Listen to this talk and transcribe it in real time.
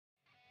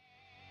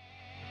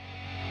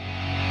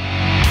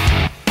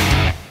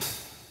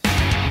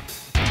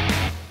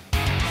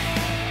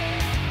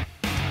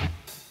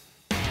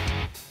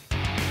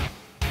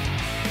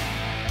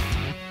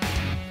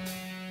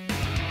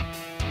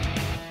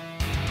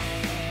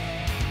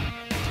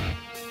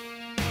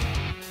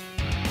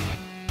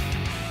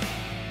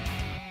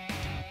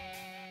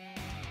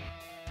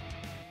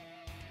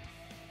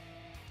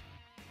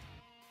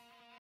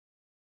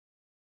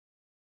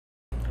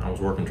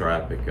working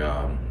traffic,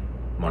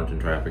 monitoring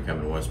traffic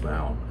coming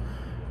westbound,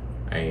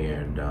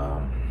 and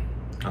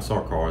I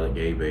saw a car that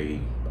gave a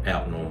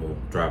abnormal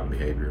driving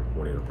behavior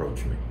when it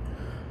approached me.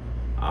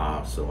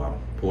 So I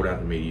pulled out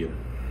the median,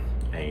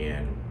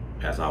 and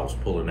as I was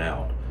pulling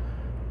out,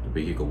 the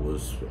vehicle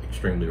was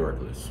extremely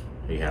reckless.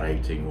 He had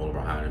an 18-wheeler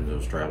behind him that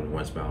was traveling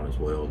westbound as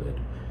well that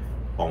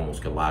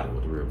almost collided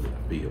with the rear of the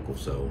vehicle.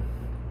 So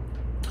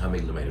I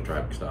immediately made a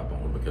traffic stop on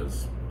him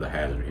because the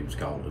hazard he was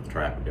causing to the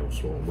traffic that was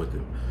flowing with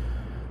him.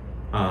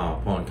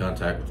 Upon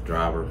contact with the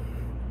driver,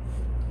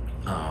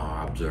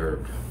 I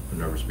observed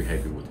nervous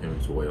behavior with him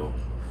as well.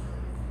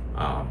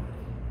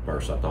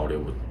 First I thought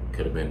it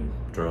could have been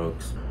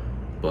drugs,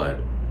 but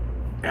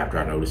after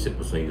I noticed it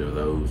was neither of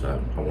those, I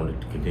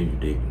wanted to continue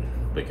digging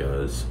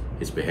because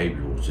his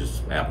behavior was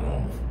just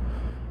abnormal.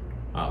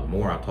 The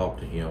more I talked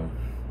to him,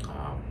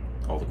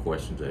 all the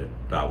questions that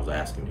I was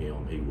asking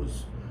him, he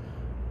was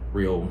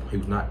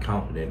not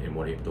confident in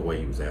the way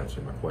he was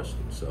answering my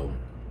questions. So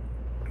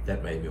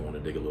that made me want to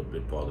dig a little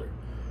bit further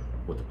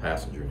with the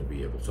passenger in the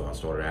vehicle. So I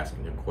started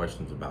asking him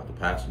questions about the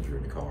passenger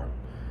in the car,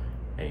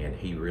 and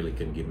he really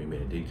couldn't give me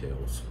many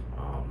details.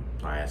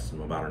 I asked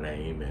him about her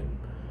name and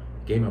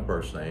gave him her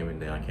first name,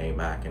 and then I came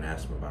back and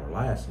asked him about her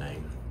last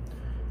name,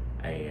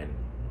 and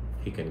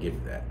he couldn't give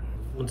me that.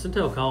 When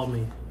Sentel called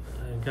me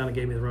and kind of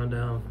gave me the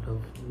rundown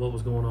of what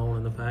was going on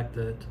and the fact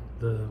that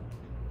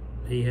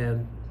he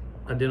had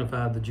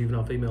identified the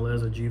juvenile female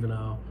as a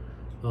juvenile,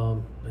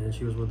 and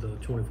she was with a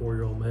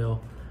 24-year-old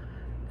male,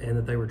 and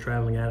that they were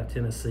traveling out of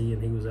Tennessee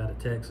and he was out of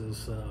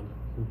Texas,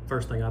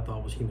 first thing I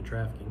thought was human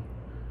trafficking.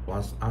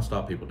 Well, I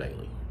stop people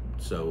daily.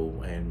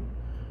 So, and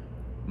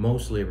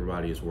mostly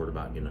everybody is worried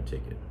about getting a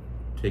ticket.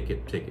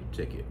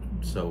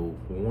 So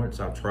once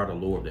I try to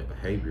lower that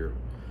behavior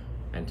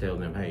and tell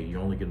them, hey,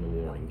 you're only getting a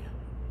warning.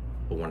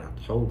 But when I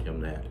told him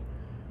that,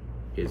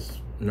 his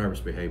nervous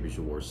behaviors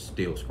were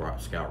still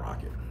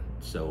skyrocket.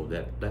 So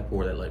that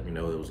let me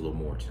know there was a little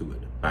more to it.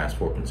 I asked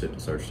for consent to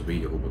search the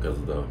vehicle because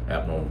of the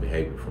abnormal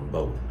behavior from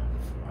both.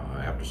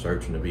 After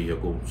searching the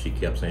vehicle, she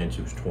kept saying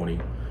she was 20.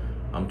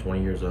 I'm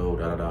 20 years old,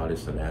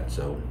 this and that.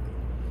 So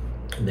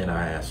then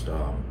I asked,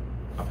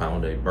 I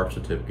found a birth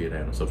certificate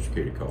and a social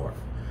security card,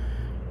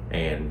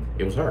 and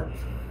it was her.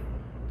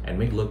 And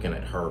me looking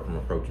at her from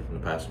approaching from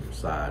the passenger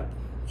side,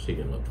 she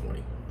didn't look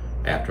 20.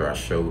 After I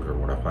showed her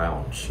what I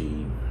found,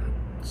 she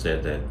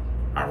said that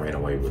I ran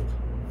away with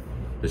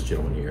this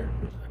gentleman here.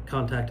 I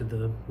contacted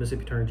the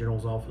Mississippi Attorney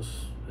General's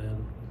office,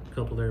 and a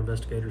couple of their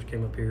investigators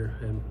came up here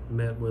and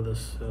met with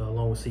us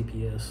along with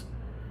CPS.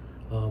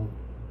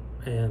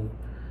 And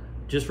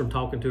just from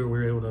talking to her, we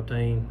were able to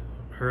obtain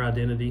her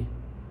identity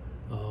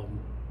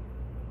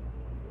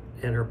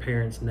and her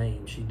parents'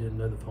 name. She didn't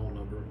know the phone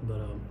number,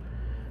 but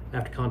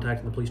after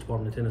contacting the police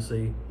department in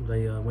Tennessee,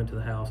 they went to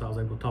the house. I was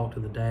able to talk to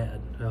the dad.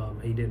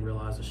 He didn't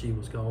realize that she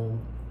was gone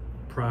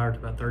prior to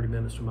about 30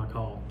 minutes to my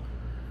call.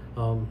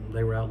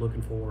 They were out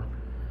looking for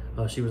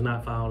her. She was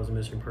not filed as a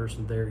missing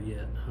person there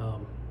yet.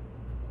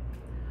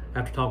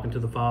 After talking to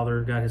the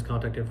father, got his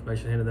contact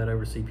information, handed that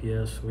over to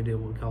CPS. We did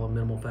what we call a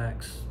minimal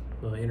facts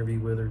interview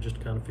with her just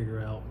to kind of figure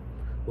out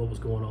what was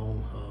going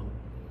on.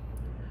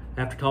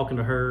 After talking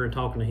to her and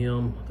talking to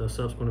him, the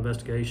subsequent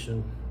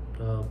investigation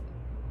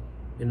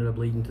ended up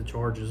leading to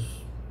charges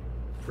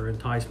for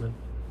enticement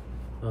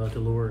to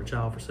lure a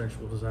child for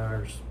sexual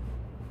desires,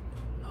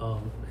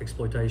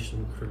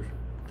 exploitation for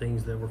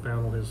things that were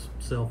found on his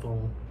cell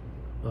phone,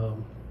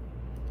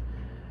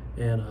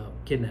 and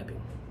kidnapping,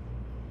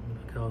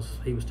 because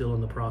he was still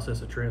in the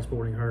process of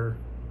transporting her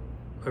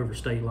over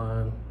state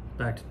line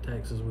back to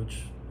Texas,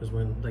 which is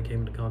when they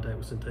came into contact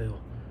with Sentel.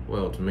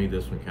 Well, to me,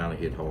 this one kind of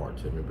hit hard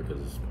to me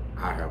because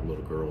I have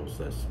little girls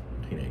that's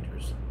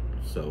teenagers.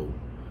 So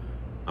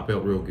I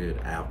felt real good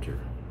after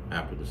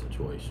the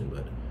situation,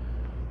 but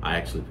I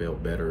actually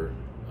felt better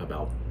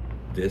about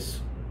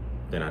this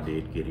than I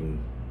did getting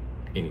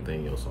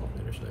anything else off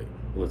the interstate.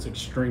 Well, it's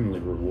extremely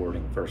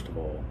rewarding, first of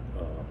all.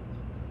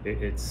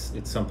 It's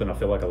something I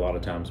feel like a lot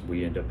of times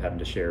we end up having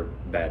to share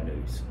bad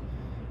news.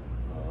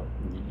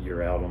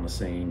 You're out on the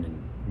scene,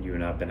 and you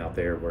and I have been out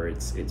there where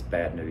it's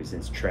bad news,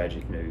 it's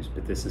tragic news,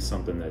 but this is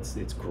something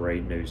it's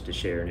great news to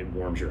share, and it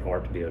warms your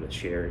heart to be able to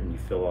share it, and you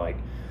feel like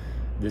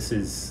this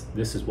is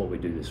what we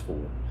do this for.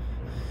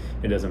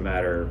 It doesn't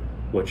matter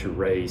what your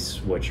race,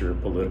 what your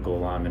political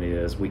alignment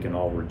is, we can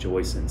all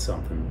rejoice in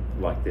something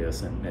like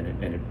this, and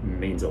it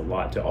means a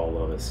lot to all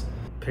of us.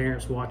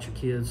 Parents, watch your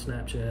kids'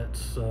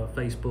 Snapchats,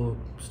 Facebook,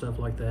 stuff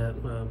like that.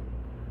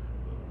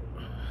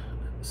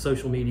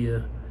 Social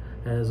media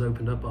has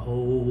opened up a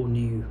whole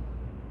new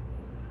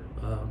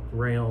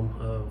realm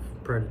of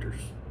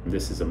predators.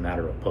 This is a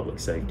matter of public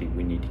safety.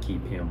 We need to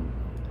keep him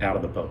out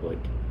of the public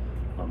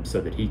so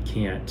that he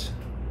can't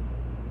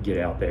get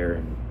out there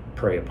and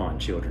prey upon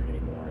children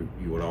anymore.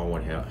 You would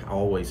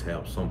always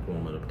have some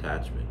form of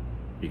attachment,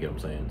 you get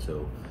what I'm saying?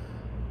 So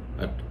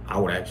I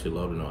would actually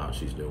love to know how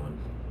she's doing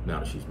now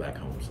that she's back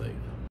home safe.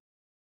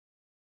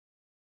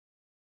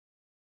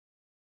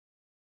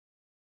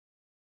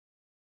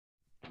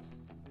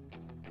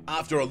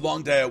 After a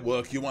long day at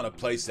work, you want a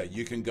place that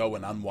you can go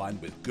and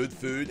unwind with good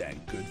food and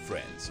good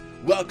friends.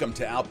 Welcome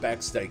to Outback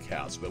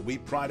Steakhouse, where we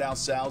pride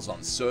ourselves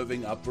on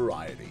serving up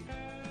variety.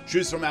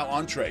 Choose from our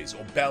entrees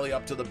or belly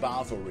up to the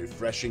bar for a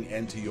refreshing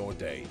end to your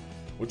day.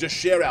 Or just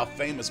share our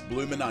famous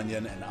bloomin'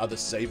 onion and other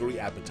savory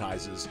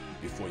appetizers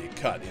before you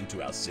cut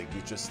into our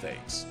signature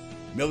steaks.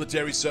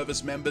 Military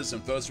service members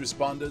and first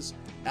responders,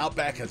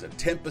 Outback has a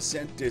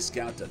 10%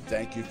 discount to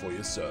thank you for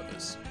your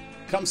service.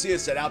 Come see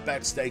us at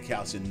Outback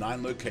Steakhouse in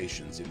 9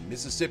 locations in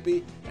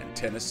Mississippi and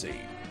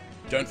Tennessee.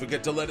 Don't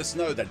forget to let us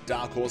know that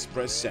Dark Horse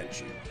Press sent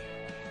you.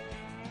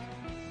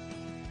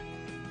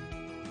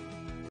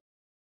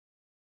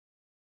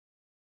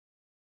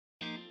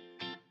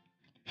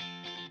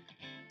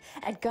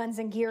 At Guns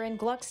 & Gear in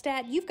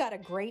Gluckstadt, you've got a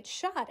great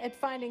shot at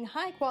finding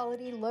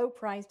high-quality,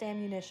 low-priced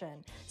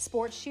ammunition.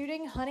 Sports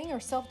shooting, hunting, or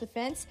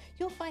self-defense,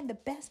 you'll find the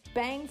best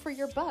bang for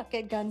your buck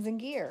at Guns &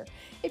 Gear.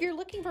 If you're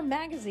looking for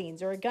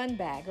magazines or a gun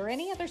bag or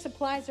any other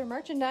supplies or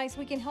merchandise,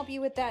 we can help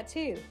you with that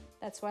too.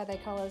 That's why they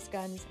call us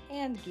Guns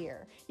 &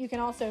 Gear. You can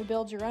also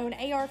build your own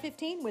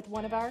AR-15 with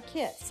one of our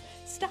kits.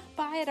 Stop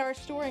by at our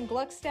store in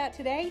Gluckstadt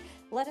today.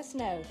 Let us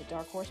know the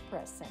Dark Horse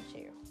Press sent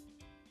you.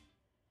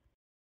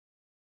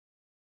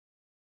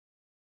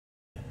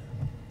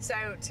 So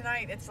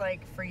tonight it's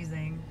like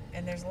freezing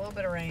and there's a little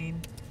bit of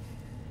rain.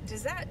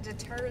 Does that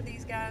deter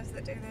these guys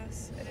that do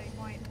this at any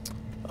point?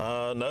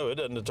 No, it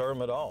doesn't deter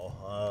them at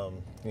all.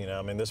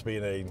 This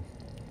being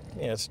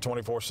it's a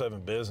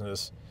 24/7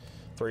 business,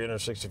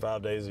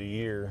 365 days a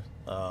year.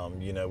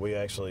 We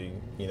actually,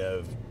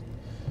 have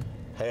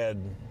had,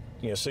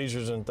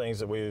 seizures and things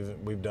that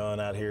we've done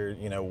out here,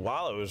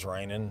 while it was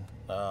raining.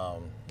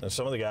 And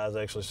some of the guys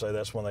actually say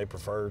that's when they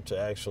prefer to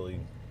actually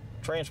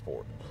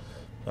transport.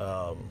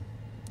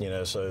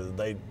 So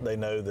they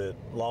know that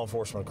law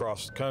enforcement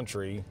across the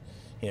country,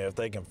 if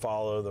they can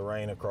follow the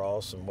rain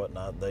across and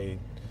whatnot, they,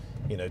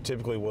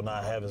 typically will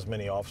not have as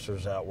many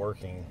officers out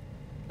working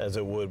as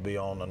it would be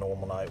on a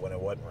normal night when it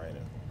wasn't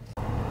raining.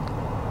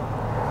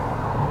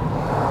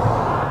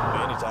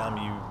 Anytime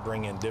you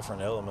bring in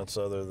different elements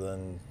other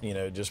than,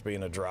 just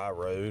being a dry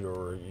road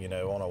or,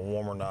 on a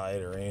warmer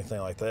night or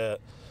anything like that,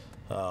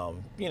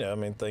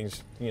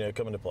 things,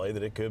 come into play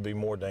that it could be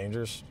more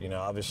dangerous.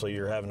 Obviously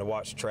you're having to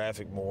watch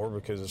traffic more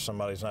because if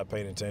somebody's not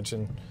paying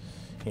attention,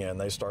 and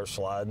they start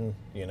sliding,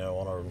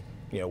 on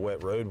a,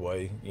 wet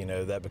roadway,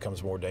 that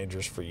becomes more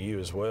dangerous for you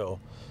as well.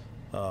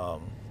 But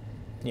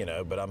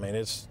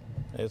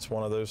it's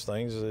one of those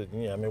things that,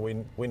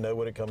 we know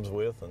what it comes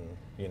with and,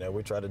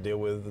 we try to deal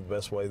with it the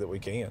best way that we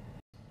can.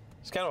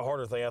 It's kind of a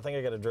harder thing. I think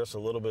I got to dress a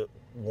little bit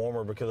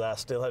warmer because I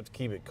still have to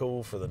keep it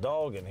cool for the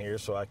dog in here,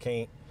 so I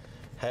can't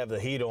have the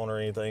heat on or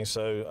anything.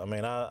 So,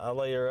 I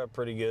layer up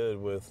pretty good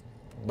with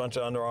a bunch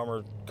of Under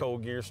Armour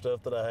cold gear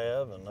stuff that I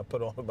have, and I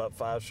put on about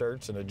 5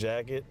 shirts and a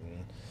jacket,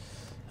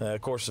 and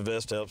of course the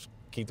vest helps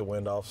keep the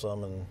wind off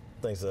some and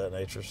things of that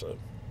nature. So.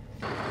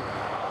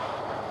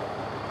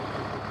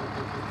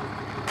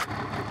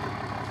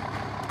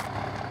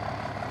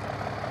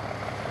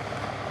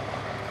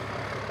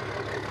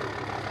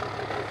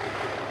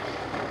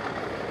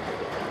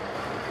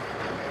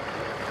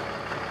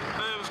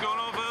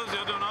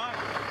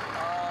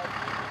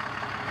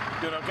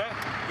 Doing okay?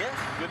 Yes.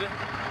 Good.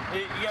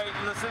 You got your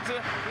license?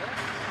 Yes.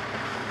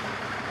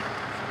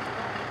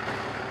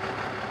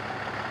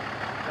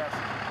 Yes.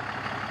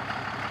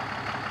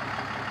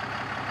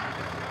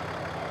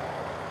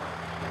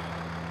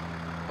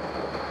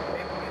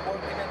 We're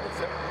working at the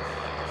circus.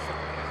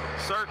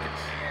 Circus?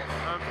 Yes.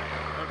 Okay.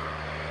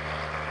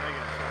 I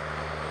got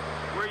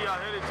you. Where y'all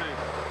headed to?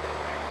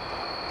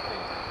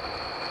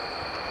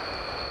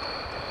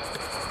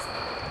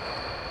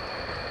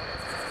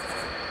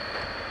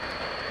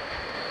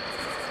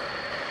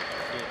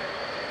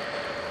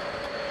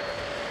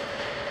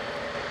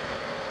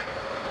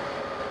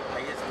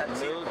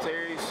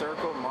 Military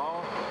Circle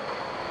Mall.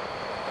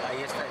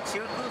 Ahí está el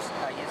circus,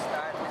 ahí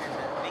está el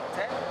Big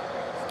Tent.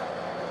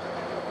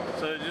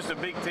 So just a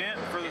big tent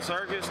for the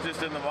circus,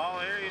 just in the mall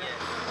area? Yes.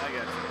 I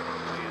got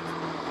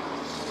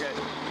you. Okay.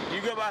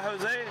 You go by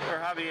Jose or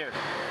Javier?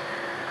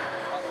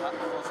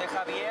 José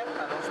Javier,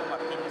 Alonso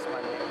Martínez,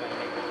 my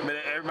name. But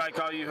everybody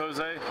call you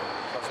Jose?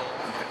 José.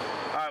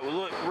 All right, well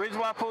look, the reason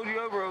why I pulled you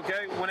over,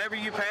 okay, whenever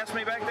you pass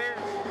me back there,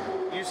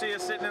 you see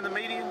us sitting in the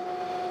median?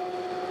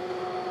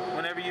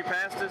 Whenever you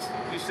passed us,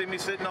 you see me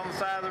sitting on the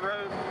side of the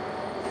road?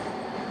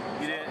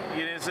 You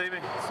didn't see me?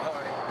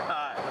 Sorry. All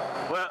right.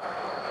 Well,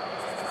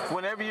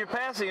 whenever you're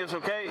passing us,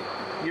 okay,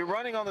 you're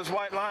running on this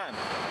white line,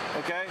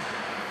 okay?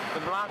 The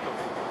blanco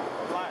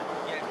line.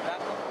 Yeah,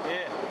 blanco.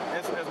 Yeah,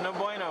 that's no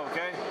bueno,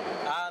 okay?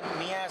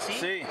 Mía así?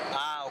 Sí.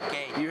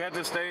 Okay. You have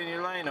to stay in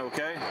your lane,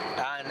 okay?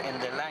 In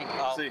the line.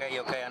 Sí.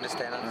 Okay,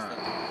 understand.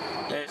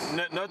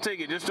 No No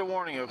ticket, just a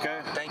warning, okay?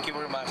 Thank you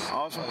very much.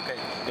 Awesome.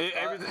 Okay.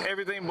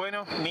 Everything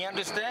bueno? Me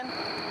understand?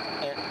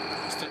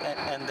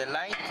 And the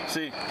line?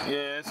 See,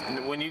 yes.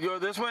 When you go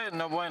this way,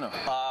 no bueno.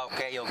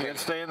 Okay, okay. You gotta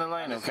stay in the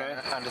lane, okay?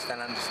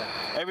 Understand.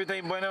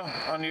 Everything bueno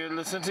on your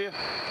licencia?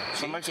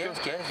 From Mexico?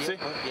 Yes, See?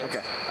 yes.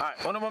 Okay. All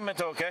right. Un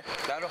momento, okay?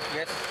 Claro,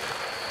 yes.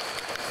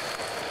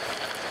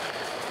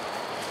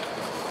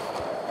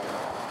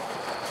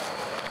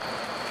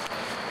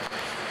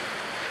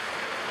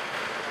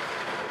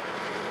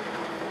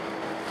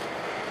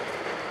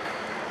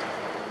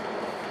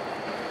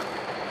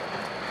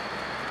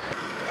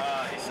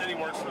 He said he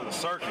works for the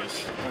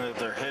circus and that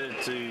they're headed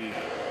to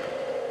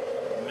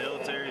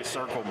Military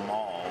Circle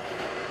Mall,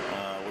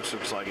 which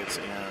looks like it's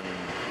in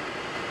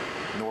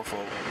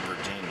Norfolk,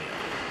 Virginia.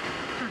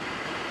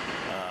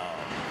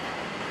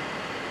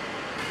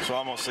 So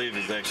I'm gonna see if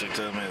he's actually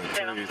telling me the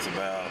truth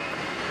about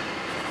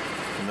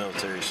the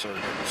Military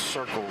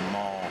Circle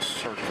Mall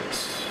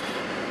Circus.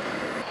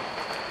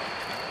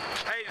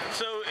 Hey,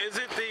 so is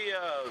it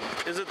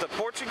the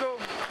Portugal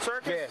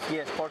circus?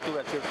 Yes,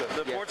 Portugal circus.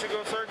 The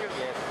Portugal circus?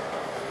 Yes.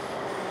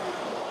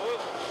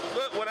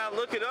 Look, when I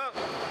look it up,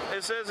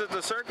 it says that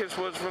the circus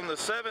was from the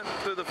 7th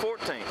through the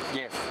 14th.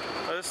 Yes.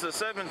 It's the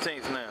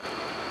 17th now.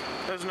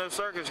 There's no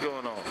circus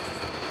going on.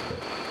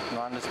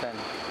 No understand.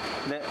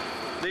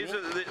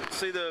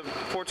 See the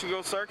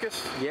Portugal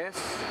circus? Yes.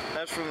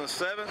 That's from the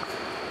 7th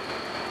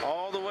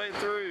all the way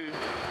through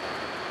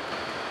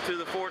to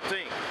the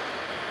 14th.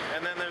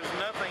 And then there's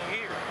nothing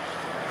here.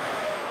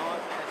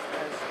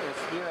 Es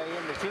here ahí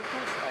en the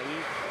circus,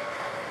 ahí.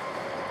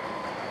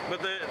 But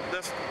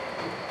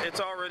it's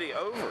already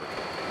over.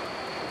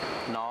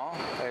 No,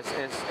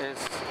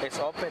 it's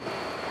open.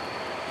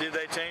 Did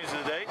they change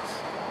the dates?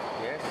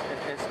 Yes,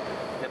 it's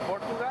the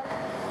Portugal.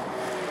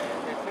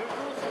 The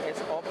circus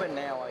is open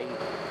now ahí.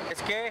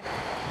 Es que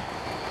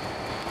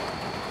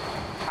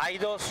hay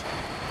dos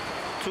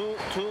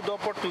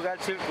Portugal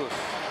circus.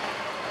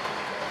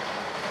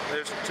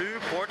 There's 2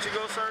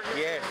 Portugal circus?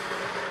 Yes.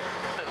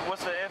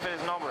 What's the F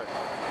is nombre?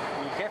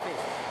 Mi jefe.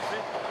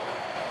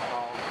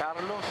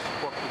 Carlos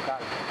Portugal.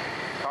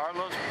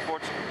 Carlos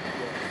Portugal.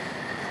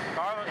 Yes.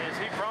 Carlos, is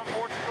he from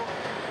Portugal?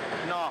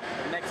 No,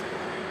 Mexico.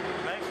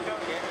 Mexico?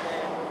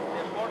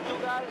 The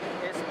Portugal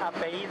is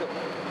apellido.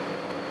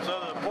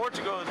 So the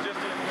Portugal is just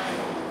his name.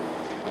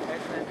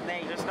 It's his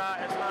name. It's not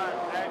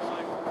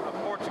actually a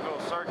Portugal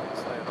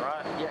circus then,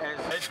 right? Yes.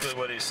 Basically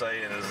what he's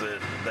saying is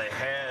that they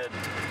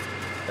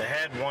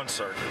had one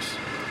circus,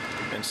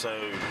 and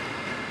so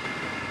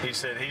he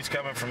said he's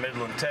coming from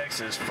Midland,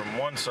 Texas, from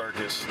one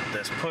circus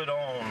that's put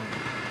on,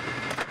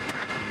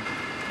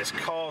 it's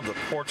called the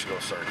Portugal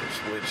Circus,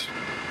 which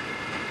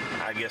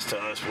I guess to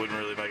us wouldn't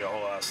really make a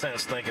whole lot of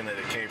sense, thinking that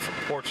it came from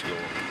Portugal.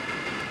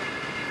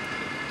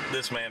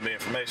 This man being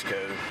from Mexico,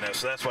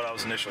 so that's what I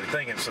was initially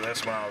thinking. So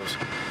that's when I was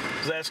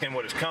asking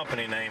what his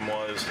company name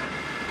was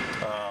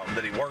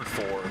that he worked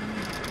for,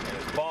 and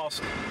his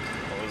boss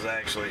was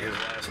actually, his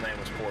last name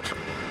was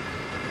Portugal.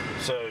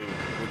 So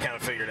we kind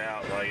of figured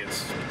out like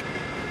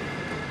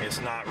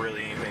it's not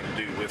really anything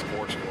to do with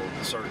Portugal.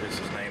 The circus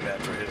is named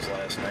after his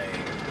last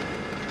name,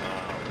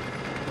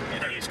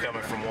 and he's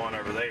coming from one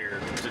over there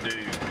to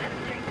do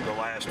the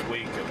last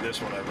week of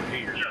this one over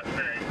here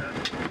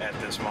at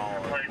this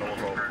mall in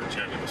Norfolk,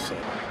 Virginia. So.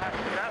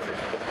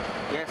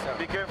 Yes, sir.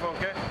 Be careful,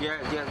 okay?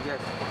 Yes.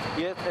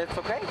 Yes, it's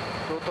okay.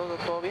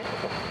 Todo bien?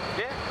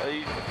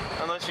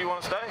 Yeah, unless you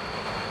want to stay.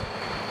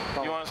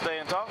 You want to stay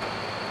and talk?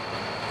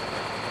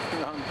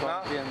 No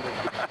entiendo.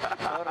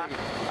 Sorry. All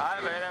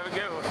right, man, have a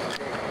good one.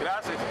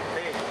 Gracias.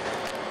 Sí.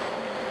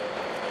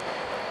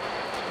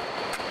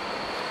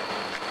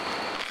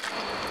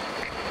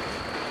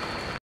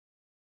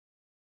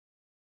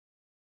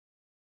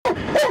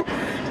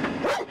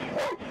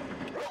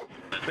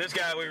 This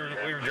guy we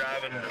were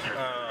driving,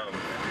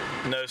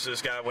 noticed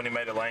this guy when he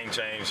made a lane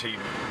change, he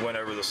went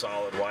over the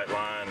solid white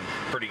line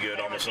pretty good,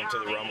 almost into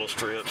the rumble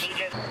strips.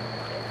 Hey,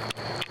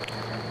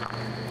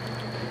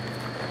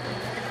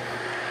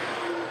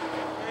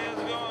 how's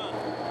it going?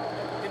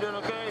 You doing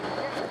okay?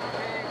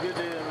 Good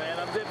deal, man.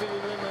 I'm Deputy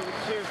Lindley with the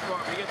Sheriff's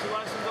Department. You got your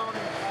license on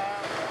you?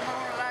 No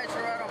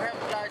license. I don't have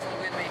a license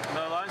with me.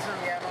 No license?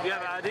 Yeah, no You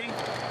have an ID?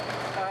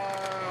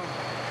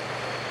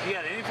 You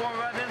got any form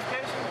of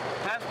identification?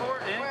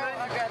 Passport? Anything?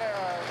 Well, I got a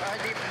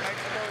ID from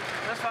Mexico.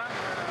 That's fine.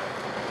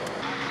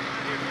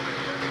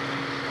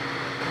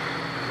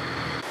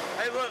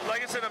 Hey, look,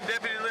 like I said, I'm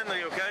Deputy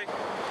Lindley, okay?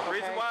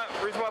 Reason why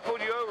I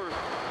pulled you over,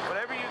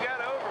 whenever you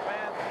got over,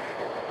 man,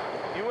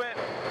 you went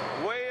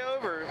way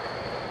over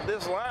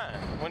this line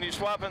when you're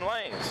swapping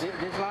lanes.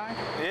 This line?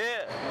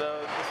 Yeah,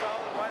 the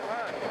solid white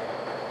line.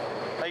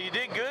 Now, you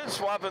did good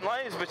swapping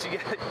lanes, but you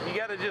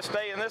got to just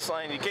stay in this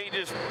lane. You can't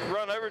just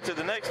run over to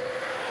the next,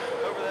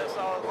 over that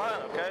solid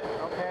line, okay?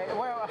 Okay.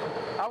 Well,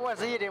 I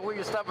was eating.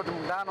 We stopped at the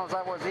McDonald's.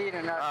 I was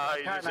eating. You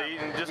just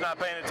eating, just not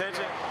paying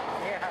attention?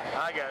 Yeah.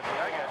 I got you.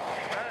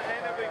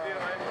 Ain't no big deal,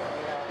 man.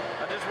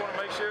 I just want to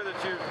make sure that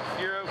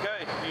you're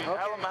okay.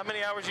 How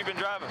many hours you been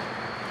driving?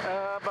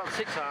 About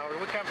 6 hours.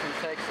 We come from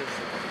Texas.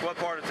 What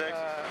part of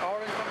Texas?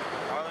 Arlington.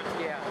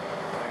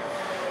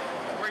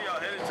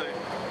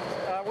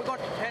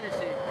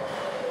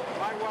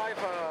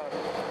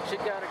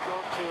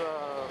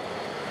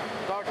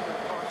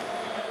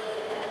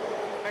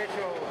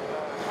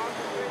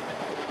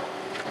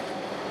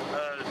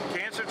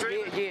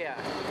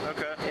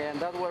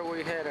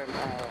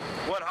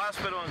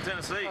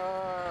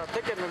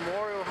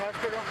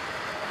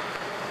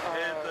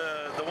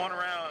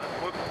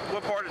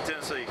 What part of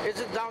Tennessee?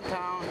 It's in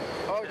downtown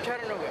or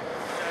Chattanooga.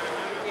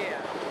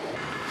 Yeah.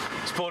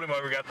 Just pulled him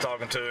over, got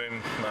talking to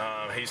him.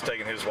 He's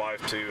taking his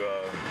wife to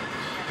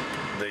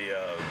the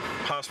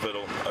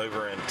hospital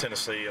over in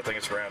Tennessee. I think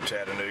it's around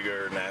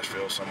Chattanooga or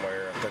Nashville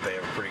somewhere. I think they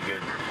have a pretty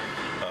good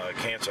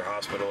cancer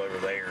hospital over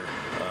there.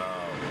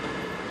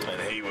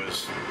 And he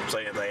was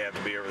saying they have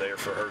to be over there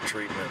for her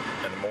treatment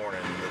in the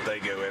morning, that they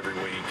go every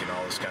week and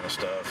all this kind of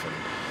stuff. And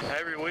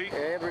Every week?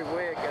 Every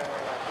week.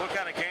 What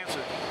kind of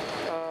cancer?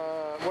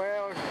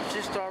 Well,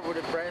 she started with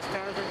a breast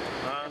cancer,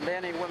 and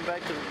then it went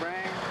back to the brain.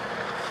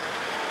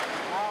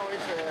 Now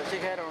she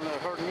had on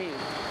her knee.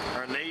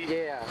 Her knee?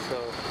 Yeah,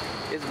 so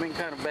it's been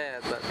kind of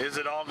bad. But Is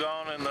it all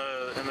gone in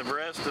the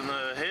breast and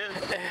the head?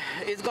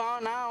 it's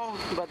gone now,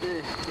 but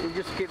it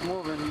just keep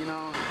moving, you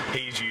know.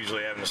 he's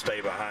usually having to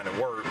stay behind and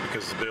work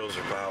because the bills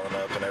are piling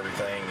up and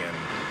everything. And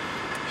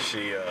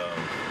she,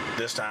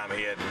 this time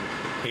he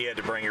had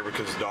to bring her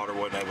because his daughter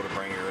wasn't able to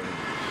bring her in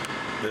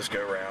this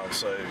go round.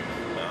 So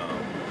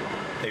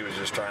he was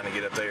just trying to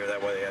get up there.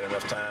 That way they had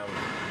enough time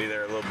to be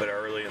there a little bit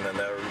early, and then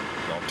they'll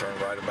turn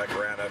right back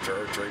around after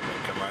her treatment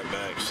and come right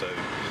back. So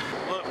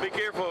Look, be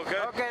careful, okay?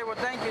 Okay, well,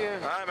 thank you.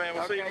 All right, man.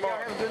 We'll see you Okay, tomorrow.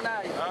 y'all have a good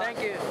night. All right.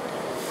 Thank you.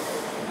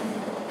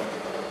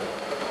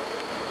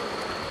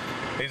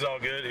 he's all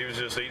good. He was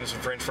just eating some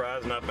French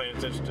fries and not paying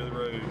attention to the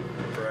road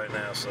for right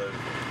now. So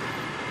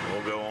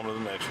we'll go on to the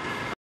next one.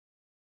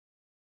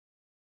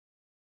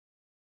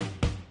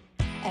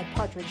 At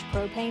Partridge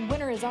Propane,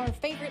 winter is our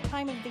favorite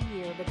time of the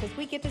year because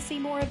we get to see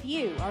more of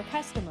you, our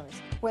customers.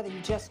 Whether you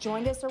just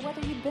joined us or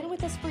whether you've been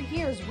with us for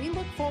years, we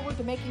look forward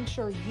to making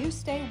sure you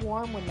stay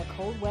warm when the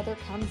cold weather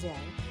comes in.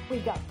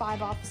 We've got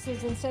 5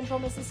 offices in central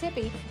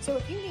Mississippi, so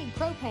if you need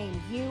propane,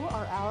 you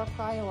are our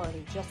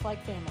priority, just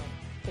like family,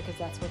 because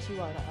that's what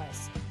you are to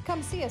us.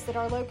 Come see us at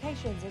our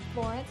locations in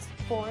Florence,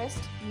 Forest,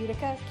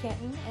 Utica,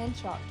 Kenton, and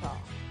Choctaw.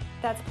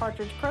 That's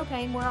Partridge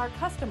Propane, where our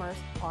customers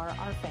are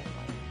our family.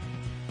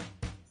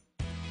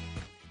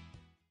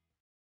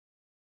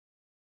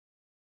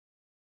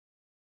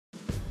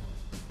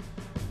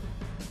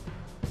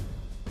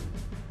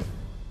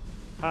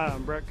 Hi,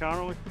 I'm Brett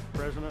Connerly,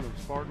 president of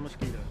Spartan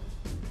Mosquito.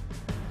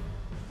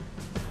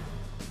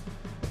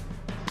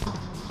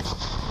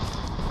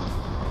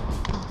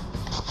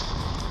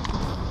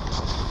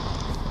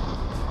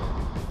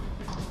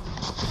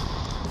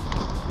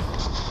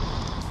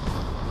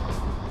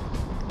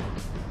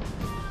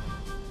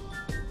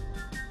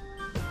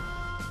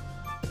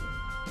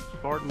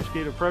 Spartan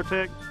Mosquito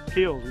Protect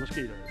kills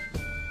mosquitoes.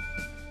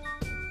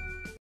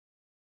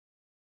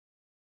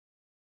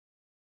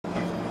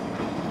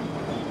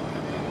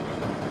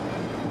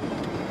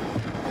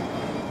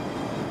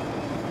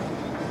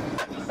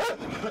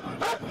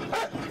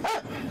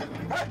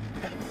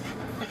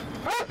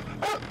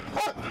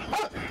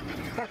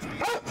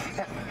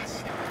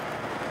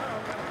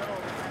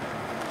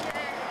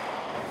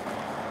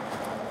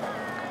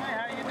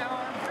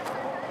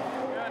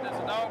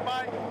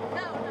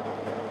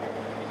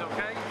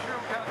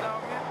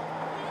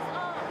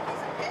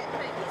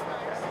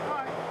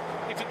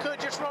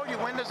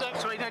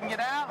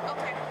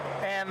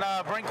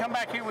 Come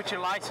back here with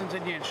your license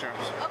and your insurance.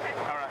 Okay.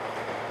 All right.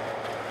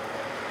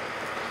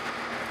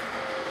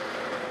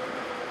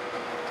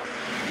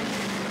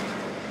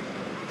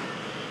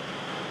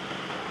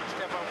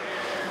 Step over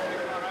here.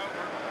 Run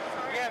over.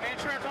 You have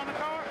insurance on the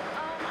car?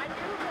 I do,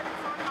 but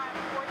it's on my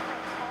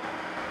boyfriend's phone.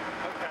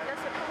 Okay. Does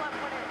it pull up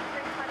when it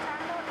brings my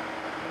tag up?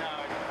 No,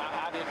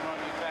 I didn't run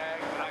your tag,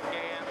 but I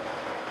can.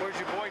 Where's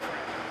your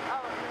boyfriend?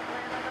 Oh, in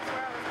Atlanta. That's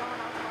where I was going.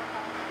 I was going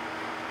home.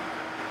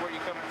 Where are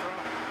you coming from?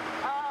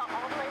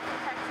 All the way from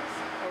Texas.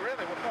 Oh,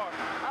 really? What part?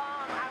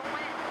 I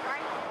went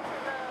right into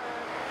the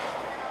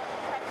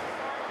Texas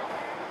line up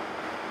there.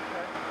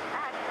 Okay. I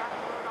had to drop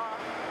the load off.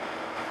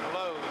 The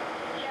load?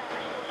 Yeah.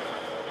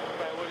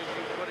 Okay, what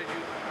did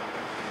you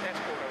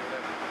escort over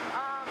there?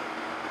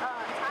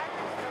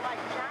 Tigers, they're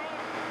like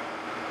giant,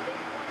 big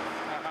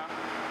ones.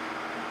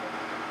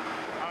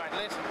 All right,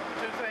 listen,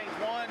 2 things.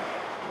 One,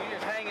 you're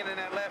just hanging in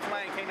that left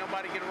lane. Can't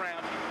nobody get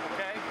around you,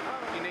 okay? Oh.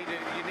 You need to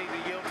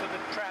yield to the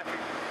traffic.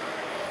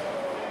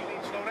 You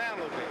need to slow down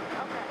a little bit.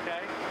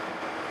 Okay?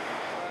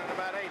 Running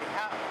about 80.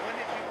 When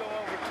did you go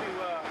over to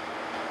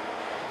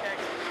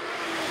Texas?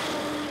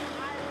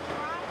 I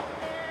arrived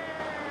there,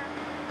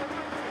 what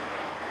time is it?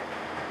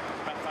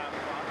 About 5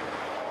 o'clock.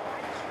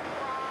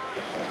 I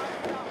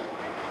arrived about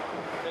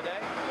 1.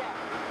 Today?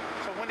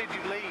 Yeah. So when did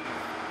you leave?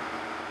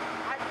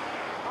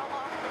 All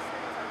off as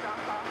soon as I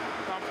dropped off.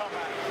 No, I'm talking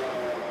about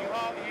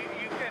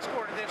you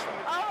escorted this from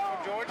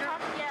Georgia?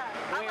 Yeah.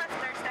 I left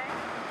Thursday.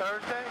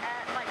 Thursday?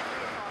 At like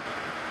 3 o'clock.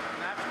 In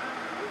the afternoon?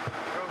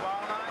 Drove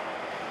all night?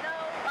 No,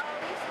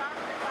 we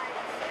stopped at like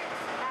 6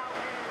 out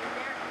in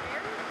there.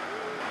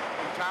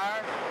 You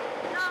tired?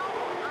 No,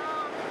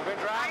 You've been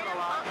driving a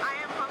lot. I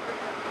am hungry.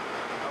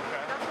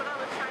 Okay. That's what I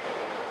was trying to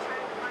do. I was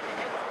trying to find an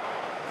exit.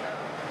 So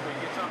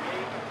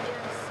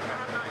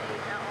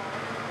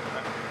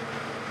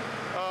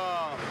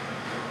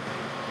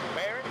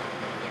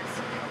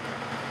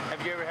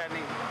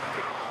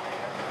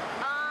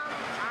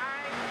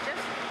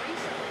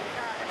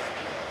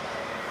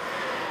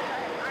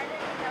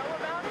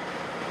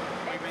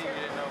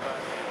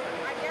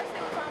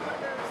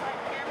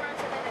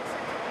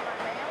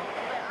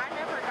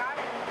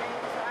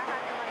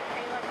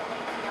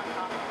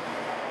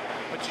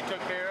But you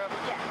took care of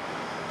it? Yeah.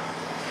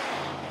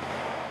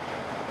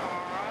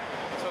 All right.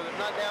 So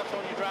there's nothing else on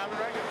your driving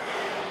record?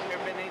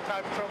 Ever been any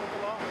type of trouble with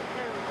the law?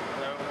 No.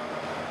 No. All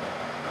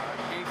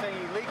right. Anything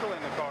illegal in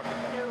the car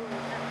today? No.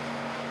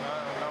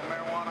 No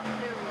marijuana?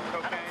 No.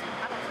 Cocaine?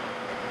 I don't see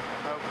it.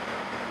 No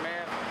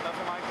meth?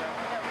 Nothing like that?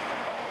 No.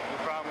 You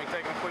probably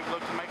taking a quick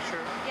look to make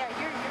sure? Yeah,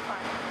 you're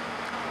fine.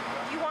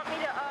 Do you want me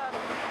to get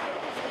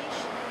his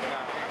leash? No.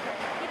 Okay.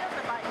 He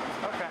doesn't bite.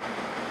 Okay.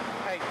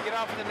 Hey, get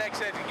off at the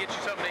next exit and get you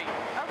something to eat.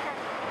 Okay.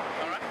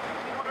 All right?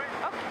 Great.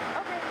 Okay.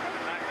 Okay.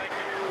 All right, thank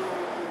you.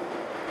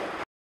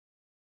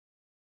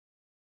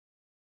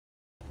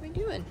 What are you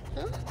doing,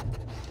 huh?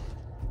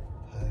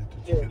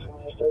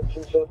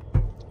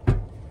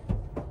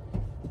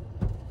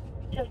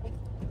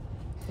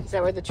 Is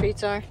that where the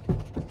treats are?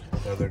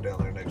 No, they're down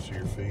there next to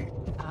your feet.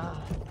 Ah.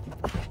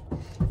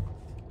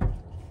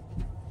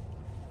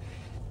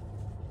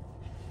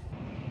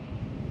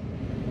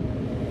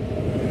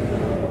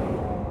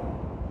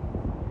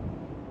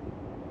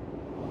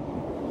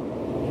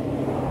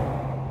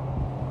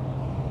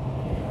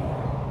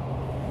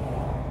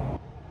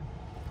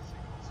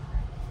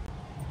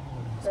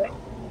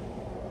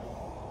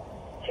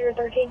 Tier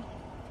 13.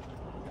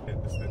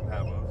 It just didn't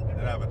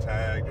have a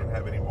tag, didn't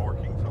have any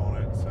markings on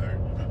it, so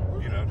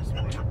you know, just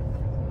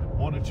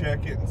wanted to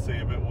check it and see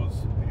if it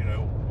was, you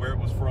know, where it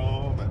was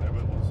from and if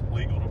it was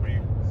legal to be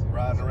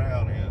riding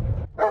around in.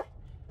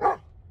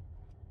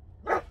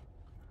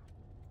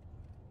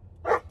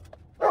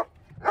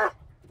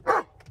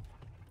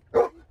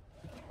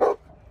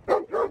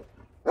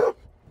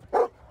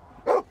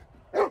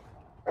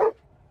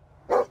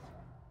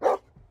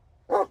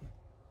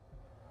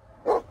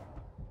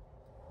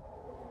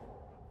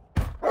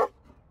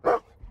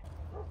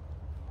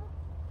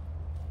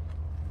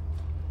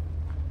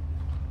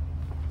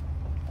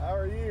 How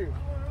are you?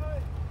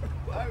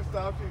 I just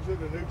stopped you in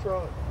the new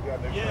trunk. You got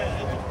a new trunk?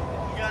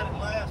 You got it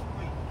last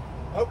week.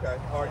 Okay.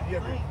 All right. You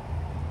have your...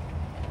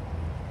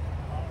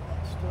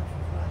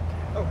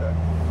 Okay.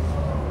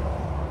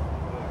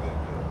 Good.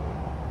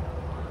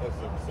 Let's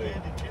look and see.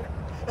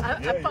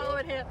 I'm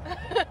following him.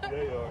 Yeah,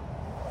 you are.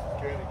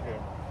 Candy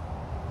Kim.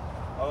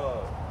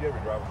 You have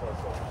your driver's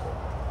license?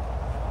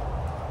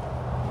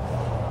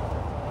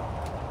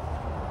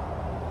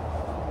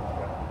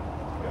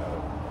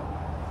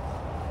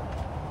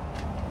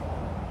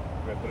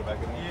 Put it back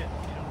in there? Yeah,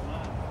 you don't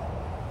mind.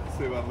 Let's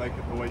see if I make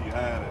it the way you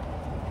had it.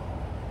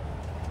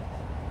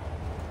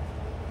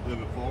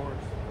 Live at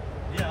Forest?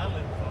 Yeah, I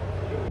live in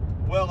Florida.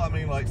 Well, I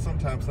mean, like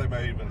sometimes they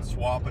may even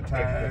swap a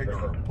tag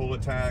or pull a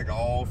tag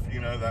off, you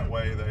know, that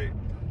way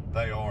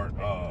they aren't,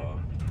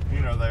 you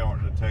know, they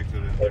aren't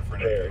detected in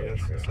different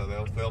areas. So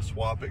they'll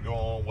swap it, go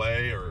on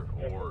way or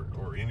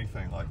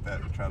anything like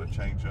that to try to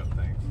change up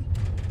things.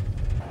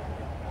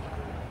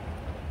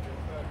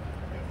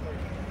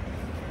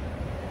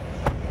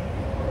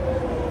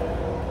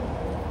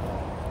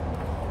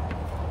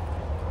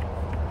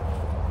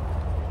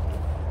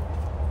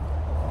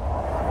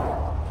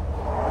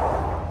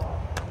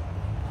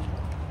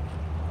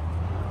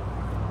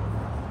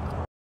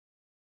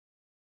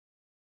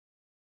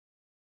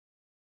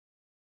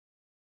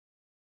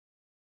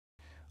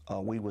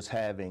 We was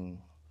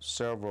having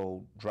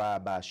several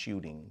drive-by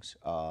shootings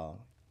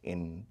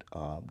in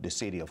the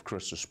city of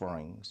Crystal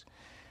Springs.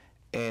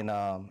 And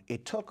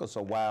it took us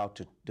a while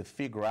to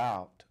figure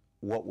out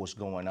what was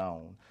going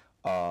on.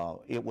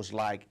 It was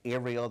like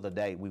every other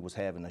day we was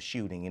having a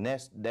shooting, and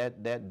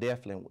that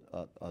definitely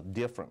a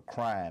different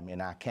crime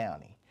in our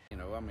county. You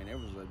know, I mean, it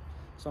was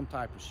some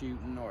type of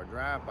shooting or a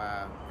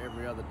drive-by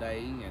every other day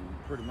and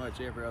pretty much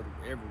every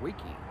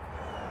weekend.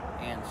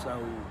 And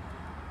so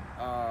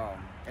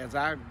as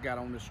I got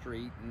on the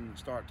street and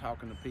started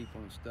talking to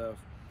people and stuff,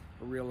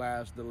 I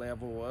realized the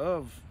level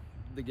of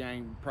the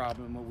gang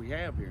problem that we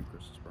have here in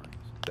Crystal Springs.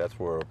 That's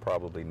where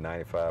probably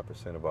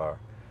 95% of our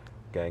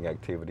gang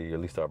activity,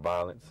 at least our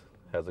violence,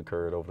 has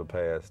occurred over the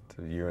past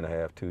year and a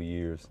half, 2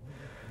 years.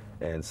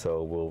 And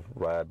so we'll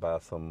ride by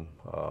some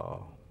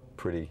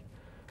pretty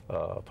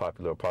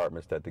popular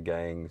apartments that the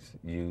gangs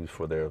use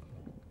for their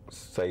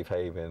safe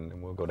haven,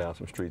 and we'll go down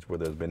some streets where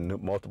there's been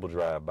multiple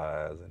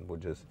drive-bys, and we'll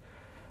just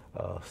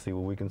see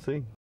what we can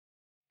see.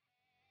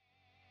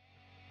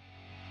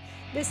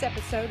 This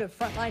episode of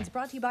Frontlines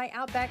brought to you by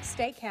Outback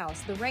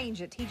Steakhouse, The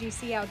Range at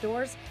TGC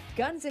Outdoors,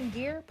 Guns and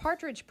Gear,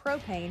 Partridge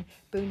Propane,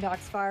 Boondocks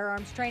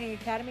Firearms Training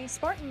Academy,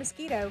 Spartan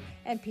Mosquito,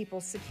 and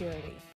People's Security.